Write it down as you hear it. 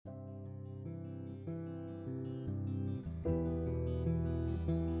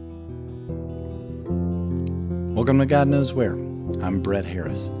Welcome to God Knows Where. I'm Brett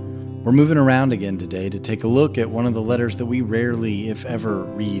Harris. We're moving around again today to take a look at one of the letters that we rarely, if ever,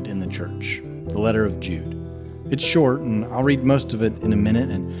 read in the church, the letter of Jude. It's short, and I'll read most of it in a minute,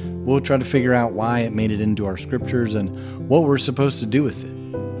 and we'll try to figure out why it made it into our scriptures and what we're supposed to do with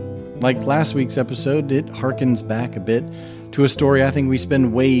it. Like last week's episode, it harkens back a bit to a story I think we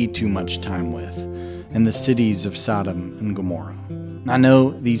spend way too much time with, in the cities of Sodom and Gomorrah. I know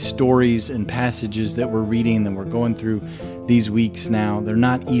these stories and passages that we're reading, that we're going through these weeks now, they're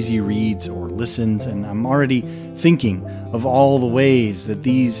not easy reads or listens, and I'm already thinking of all the ways that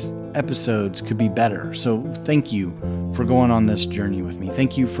these episodes could be better. So thank you for going on this journey with me.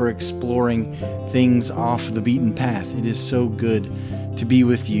 Thank you for exploring things off the beaten path. It is so good to be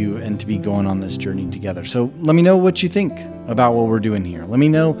with you and to be going on this journey together. So let me know what you think about what we're doing here. Let me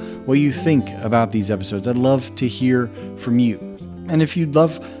know what you think about these episodes. I'd love to hear from you. And if you'd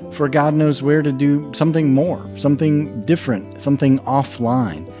love for God Knows Where to do something more, something different, something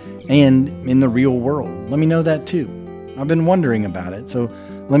offline and in the real world, let me know that too. I've been wondering about it, so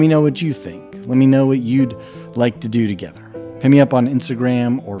let me know what you think. Let me know what you'd like to do together. Hit me up on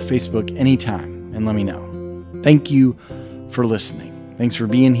Instagram or Facebook anytime and let me know. Thank you for listening. Thanks for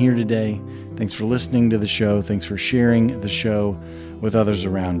being here today. Thanks for listening to the show. Thanks for sharing the show with others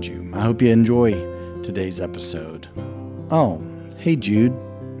around you. I hope you enjoy today's episode. Oh, hey Jude.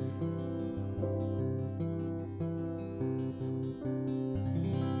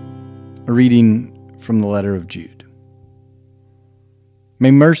 A reading from the letter of Jude.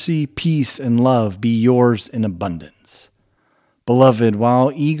 May mercy, peace, and love be yours in abundance. Beloved,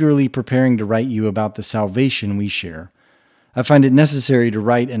 while eagerly preparing to write you about the salvation we share, I find it necessary to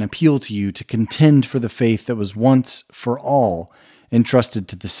write and appeal to you to contend for the faith that was once for all entrusted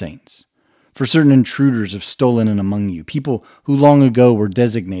to the saints. For certain intruders have stolen in among you, people who long ago were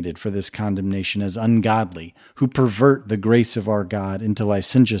designated for this condemnation as ungodly, who pervert the grace of our God into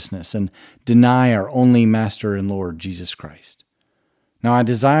licentiousness and deny our only Master and Lord, Jesus Christ. Now I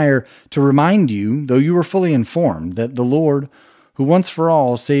desire to remind you, though you were fully informed, that the Lord, who once for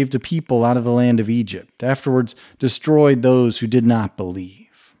all saved a people out of the land of Egypt, afterwards destroyed those who did not believe.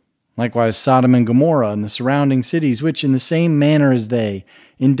 Likewise, Sodom and Gomorrah and the surrounding cities, which in the same manner as they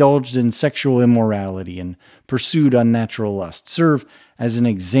indulged in sexual immorality and pursued unnatural lust, serve as an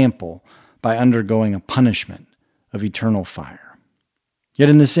example by undergoing a punishment of eternal fire. Yet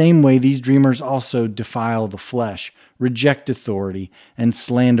in the same way, these dreamers also defile the flesh, reject authority, and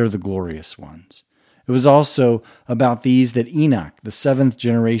slander the glorious ones. It was also about these that Enoch, the seventh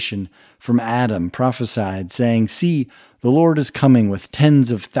generation from Adam, prophesied, saying, "See, the Lord is coming with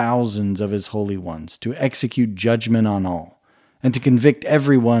tens of thousands of his holy ones to execute judgment on all, and to convict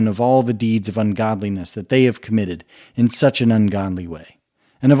everyone of all the deeds of ungodliness that they have committed in such an ungodly way,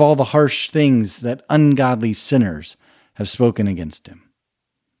 and of all the harsh things that ungodly sinners have spoken against him.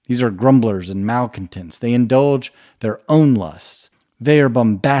 These are grumblers and malcontents. They indulge their own lusts. They are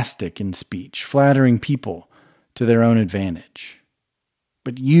bombastic in speech, flattering people to their own advantage.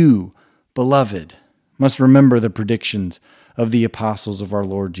 But you, beloved, must remember the predictions of the apostles of our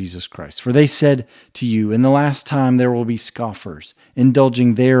Lord Jesus Christ. For they said to you, in the last time there will be scoffers,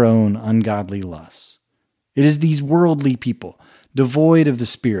 indulging their own ungodly lusts. It is these worldly people, devoid of the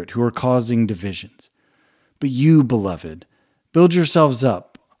Spirit, who are causing divisions. But you, beloved, build yourselves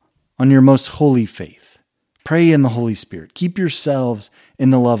up on your most holy faith. Pray in the Holy Spirit. Keep yourselves in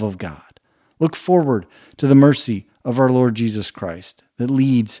the love of God. Look forward to the mercy of our Lord Jesus Christ that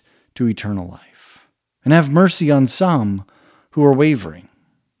leads to eternal life. And have mercy on some who are wavering.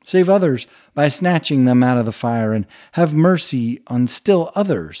 Save others by snatching them out of the fire, and have mercy on still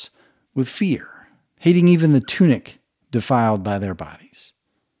others with fear, hating even the tunic defiled by their bodies.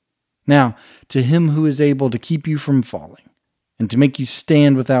 Now, to him who is able to keep you from falling, and to make you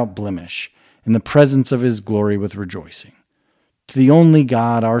stand without blemish in the presence of his glory with rejoicing, to the only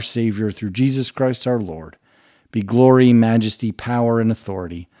God, our Savior, through Jesus Christ our Lord, be glory, majesty, power, and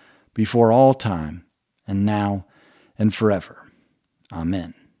authority before all time, and now, and forever.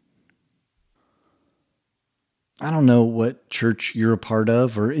 Amen. I don't know what church you're a part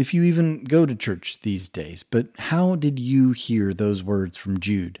of, or if you even go to church these days, but how did you hear those words from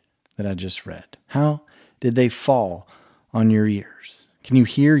Jude that I just read? How did they fall on your ears? Can you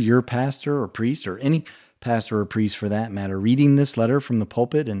hear your pastor or priest, or any pastor or priest for that matter, reading this letter from the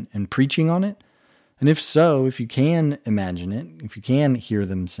pulpit and preaching on it? And if so, if you can imagine it, if you can hear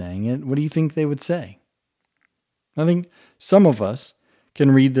them saying it, what do you think they would say? I think some of us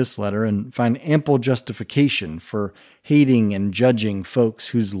can read this letter and find ample justification for hating and judging folks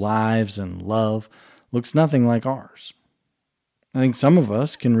whose lives and love looks nothing like ours. I think some of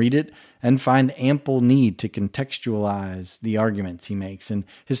us can read it and find ample need to contextualize the arguments he makes and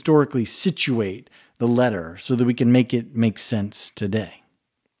historically situate the letter so that we can make it make sense today.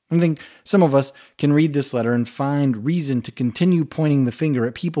 I think some of us can read this letter and find reason to continue pointing the finger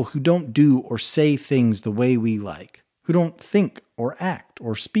at people who don't do or say things the way we like, who don't think or act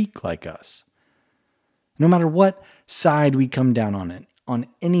or speak like us. No matter what side we come down on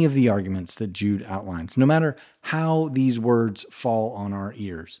any of the arguments that Jude outlines, no matter how these words fall on our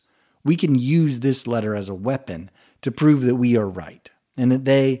ears, we can use this letter as a weapon to prove that we are right and that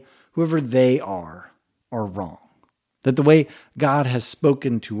they, whoever they are wrong. That the way God has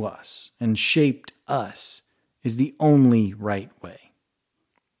spoken to us and shaped us is the only right way.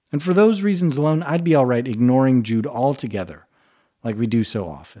 And for those reasons alone, I'd be all right ignoring Jude altogether, like we do so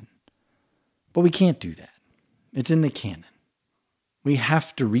often. But we can't do that. It's in the canon. We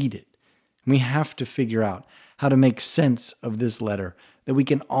have to read it. We have to figure out how to make sense of this letter that we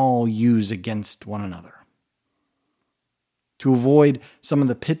can all use against one another. To avoid some of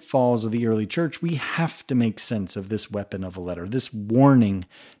the pitfalls of the early church, we have to make sense of this weapon of a letter, this warning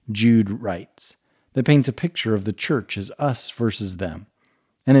Jude writes, that paints a picture of the church as us versus them,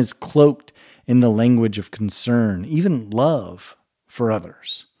 and is cloaked in the language of concern, even love for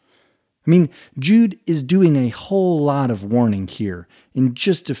others. I mean, Jude is doing a whole lot of warning here in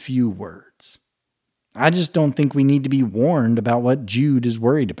just a few words. I just don't think we need to be warned about what Jude is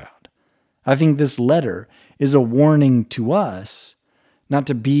worried about. I think this letter is a warning to us not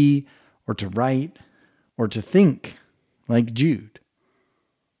to be or to write or to think like Jude.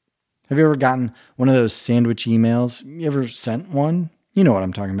 Have you ever gotten one of those sandwich emails? You ever sent one? You know what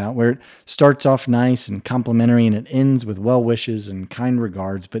I'm talking about, where it starts off nice and complimentary and it ends with well wishes and kind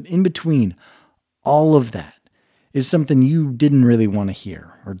regards, but in between all of that is something you didn't really want to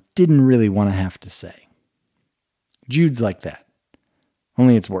hear or didn't really want to have to say. Jude's like that,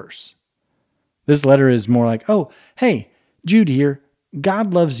 only it's worse. This letter is more like, oh, hey, Jude here.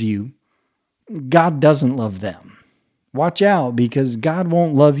 God loves you. God doesn't love them. Watch out, because God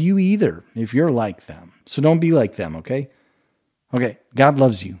won't love you either if you're like them. So don't be like them, okay? Okay, God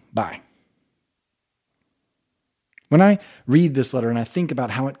loves you. Bye. When I read this letter and I think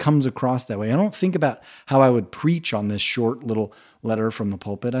about how it comes across that way, I don't think about how I would preach on this short little letter from the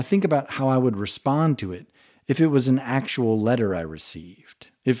pulpit. I think about how I would respond to it if it was an actual letter I received.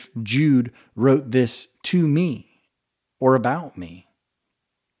 If Jude wrote this to me or about me.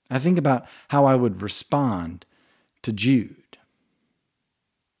 I think about how I would respond to Jude.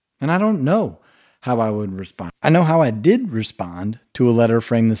 And I don't know how I would respond. I know how I did respond to a letter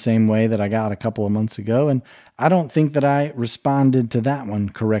framed the same way that I got a couple of months ago, and I don't think that I responded to that one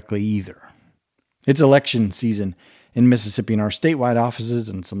correctly either. It's election season in Mississippi, and our statewide offices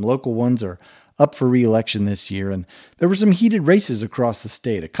and some local ones are up for re-election this year, and there were some heated races across the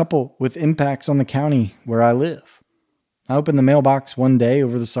state, a couple with impacts on the county where I live. I opened the mailbox one day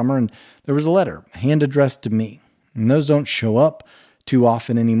over the summer, and there was a letter hand-addressed to me, and those don't show up too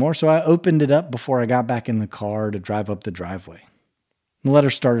often anymore, so I opened it up before I got back in the car to drive up the driveway. The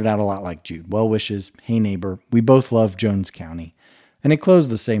letter started out a lot like Jude. Well wishes, hey neighbor, we both love Jones County, and it closed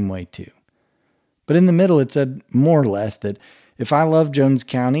the same way too. But in the middle it said more or less that if I loved Jones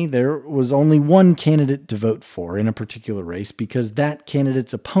County, there was only one candidate to vote for in a particular race because that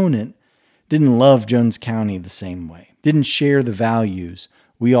candidate's opponent didn't love Jones County the same way, didn't share the values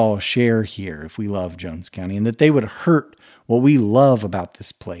we all share here if we love Jones County, and that they would hurt what we love about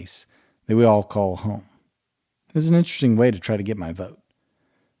this place that we all call home. It was an interesting way to try to get my vote.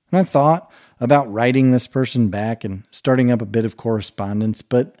 And I thought about writing this person back and starting up a bit of correspondence,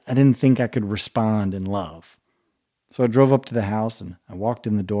 but I didn't think I could respond in love. So I drove up to the house and I walked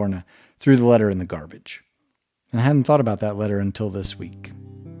in the door and I threw the letter in the garbage. And I hadn't thought about that letter until this week.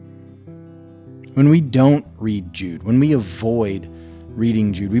 When we don't read Jude, when we avoid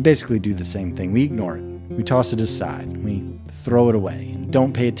reading Jude, we basically do the same thing. We ignore it. We toss it aside. We throw it away and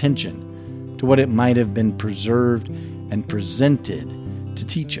don't pay attention to what it might have been preserved and presented to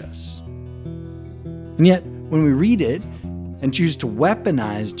teach us. And yet, when we read it and choose to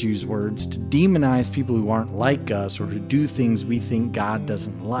weaponize Jude's words to demonize people who aren't like us or who do things we think God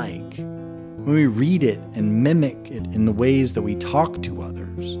doesn't like, when we read it and mimic it in the ways that we talk to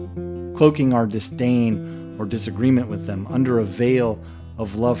others, cloaking our disdain or disagreement with them under a veil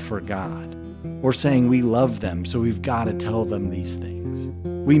of love for God, or saying we love them, so we've got to tell them these things,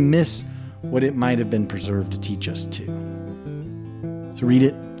 we miss what it might have been preserved to teach us too. So read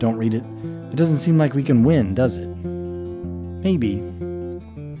it, don't read it. It doesn't seem like we can win, does it? Maybe.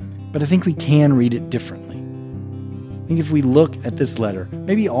 But I think we can read it differently. I think if we look at this letter,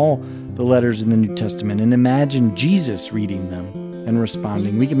 maybe all the letters in the New Testament, and imagine Jesus reading them and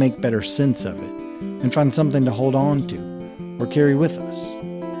responding, we can make better sense of it and find something to hold on to or carry with us.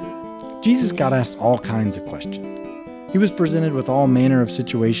 Jesus got asked all kinds of questions. He was presented with all manner of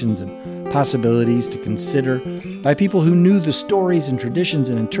situations and possibilities to consider by people who knew the stories and traditions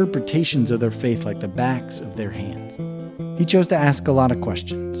and interpretations of their faith like the backs of their hands. He chose to ask a lot of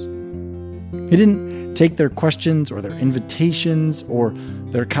questions. He didn't take their questions or their invitations or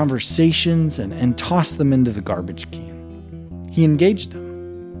their conversations and toss them into the garbage can. He engaged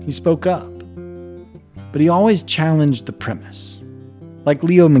them. He spoke up. But he always challenged the premise. Like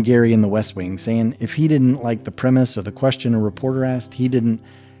Leo McGarry in The West Wing, saying if he didn't like the premise or the question a reporter asked, he didn't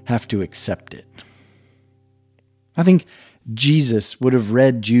have to accept it. I think Jesus would have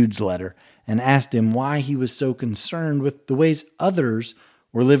read Jude's letter and asked him why he was so concerned with the ways others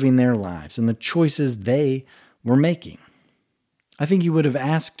were living their lives and the choices they were making. I think he would have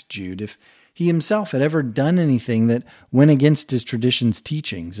asked Jude if he himself had ever done anything that went against his tradition's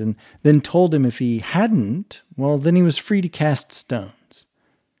teachings, and then told him if he hadn't, well, then he was free to cast stones.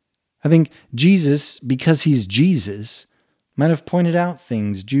 I think Jesus, because he's Jesus, might have pointed out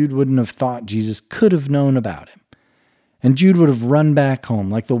things Jude wouldn't have thought Jesus could have known about him. And Jude would have run back home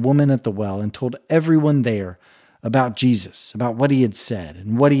like the woman at the well and told everyone there about Jesus, about what he had said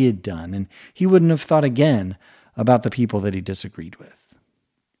and what he had done, and he wouldn't have thought again about the people that he disagreed with.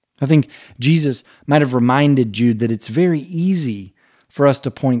 I think Jesus might have reminded Jude that it's very easy for us to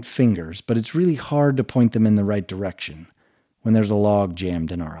point fingers, but it's really hard to point them in the right direction when there's a log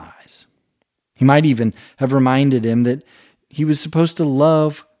jammed in our eyes. He might even have reminded him that he was supposed to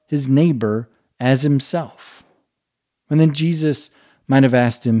love his neighbor as himself. And then Jesus might have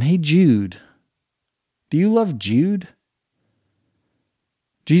asked him, "Hey, Jude, do you love Jude?"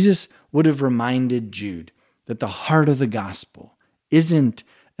 Jesus would have reminded Jude that the heart of the gospel isn't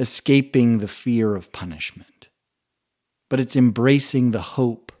escaping the fear of punishment, but it's embracing the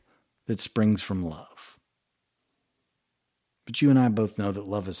hope that springs from love. But you and I both know that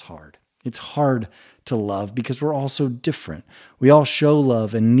love is hard. It's hard to love because we're all so different. We all show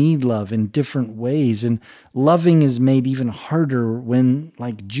love and need love in different ways, and loving is made even harder when,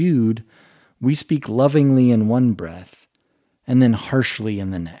 like Jude, we speak lovingly in one breath and then harshly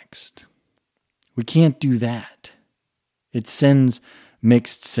in the next. We can't do that. It sends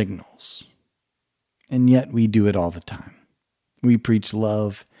mixed signals. And yet we do it all the time. We preach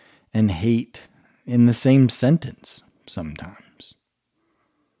love and hate in the same sentence sometimes.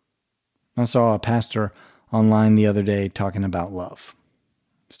 I saw a pastor online the other day talking about love.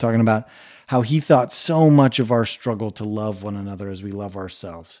 He's talking about how he thought so much of our struggle to love one another as we love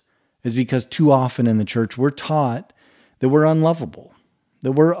ourselves is because too often in the church we're taught that we're unlovable,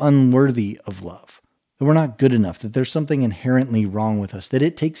 that we're unworthy of love, that we're not good enough, that there's something inherently wrong with us, that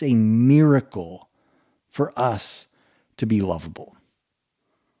it takes a miracle for us to be lovable.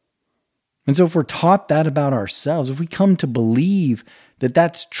 And so if we're taught that about ourselves, if we come to believe that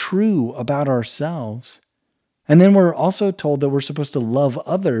that's true about ourselves, and then we're also told that we're supposed to love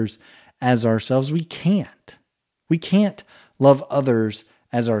others as ourselves, we can't. We can't love others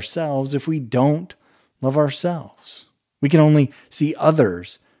as ourselves if we don't love ourselves. We can only see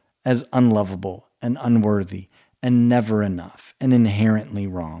others as unlovable and unworthy and never enough and inherently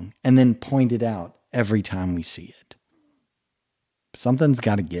wrong, and then point it out every time we see it. Something's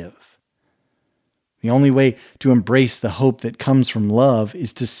got to give. The only way to embrace the hope that comes from love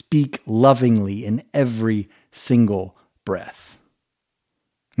is to speak lovingly in every single breath.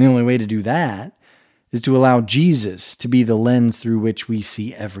 And the only way to do that is to allow Jesus to be the lens through which we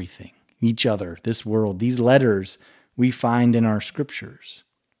see everything, each other, this world, these letters we find in our scriptures.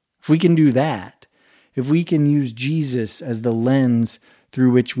 If we can do that, if we can use Jesus as the lens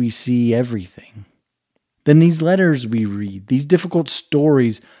through which we see everything, then these letters we read, these difficult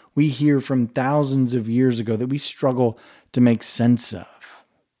stories we hear from thousands of years ago that we struggle to make sense of,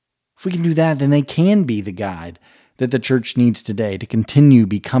 if we can do that, then they can be the guide that the church needs today to continue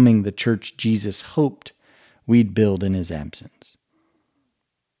becoming the church Jesus hoped we'd build in his absence.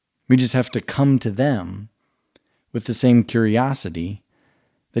 We just have to come to them with the same curiosity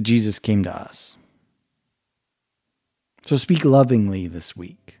that Jesus came to us. So speak lovingly this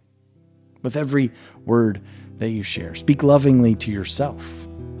week with every word that you share. Speak lovingly to yourself.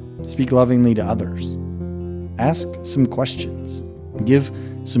 Speak lovingly to others. Ask some questions. Give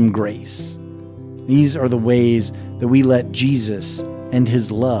some grace. These are the ways that we let Jesus and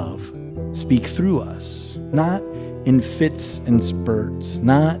his love speak through us, not in fits and spurts,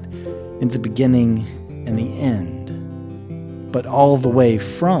 not in the beginning and the end, but all the way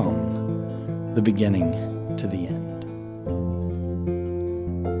from the beginning to the end.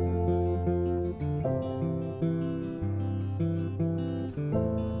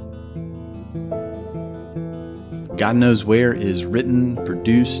 God Knows Where is written,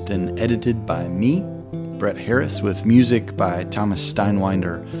 produced, and edited by me, Brett Harris, with music by Thomas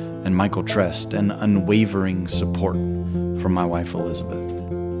Steinwinder and Michael Trest, and unwavering support from my wife Elizabeth.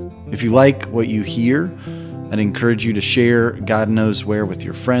 If you like what you hear, I'd encourage you to share God Knows Where with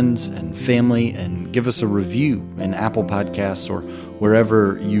your friends and family, and give us a review in Apple Podcasts or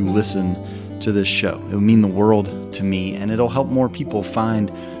wherever you listen to this show. It would mean the world to me, and it'll help more people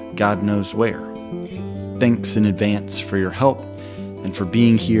find God Knows Where. Thanks in advance for your help and for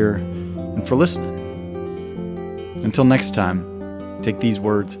being here and for listening. Until next time, take these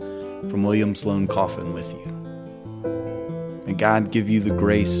words from William Sloane Coffin with you. May God give you the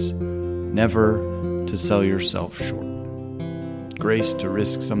grace never to sell yourself short. Grace to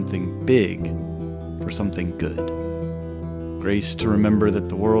risk something big for something good. Grace to remember that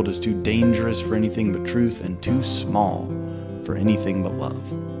the world is too dangerous for anything but truth and too small for anything but love.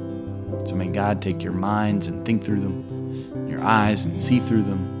 So may God take your minds and think through them, your eyes and see through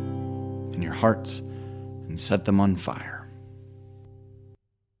them, and your hearts and set them on fire.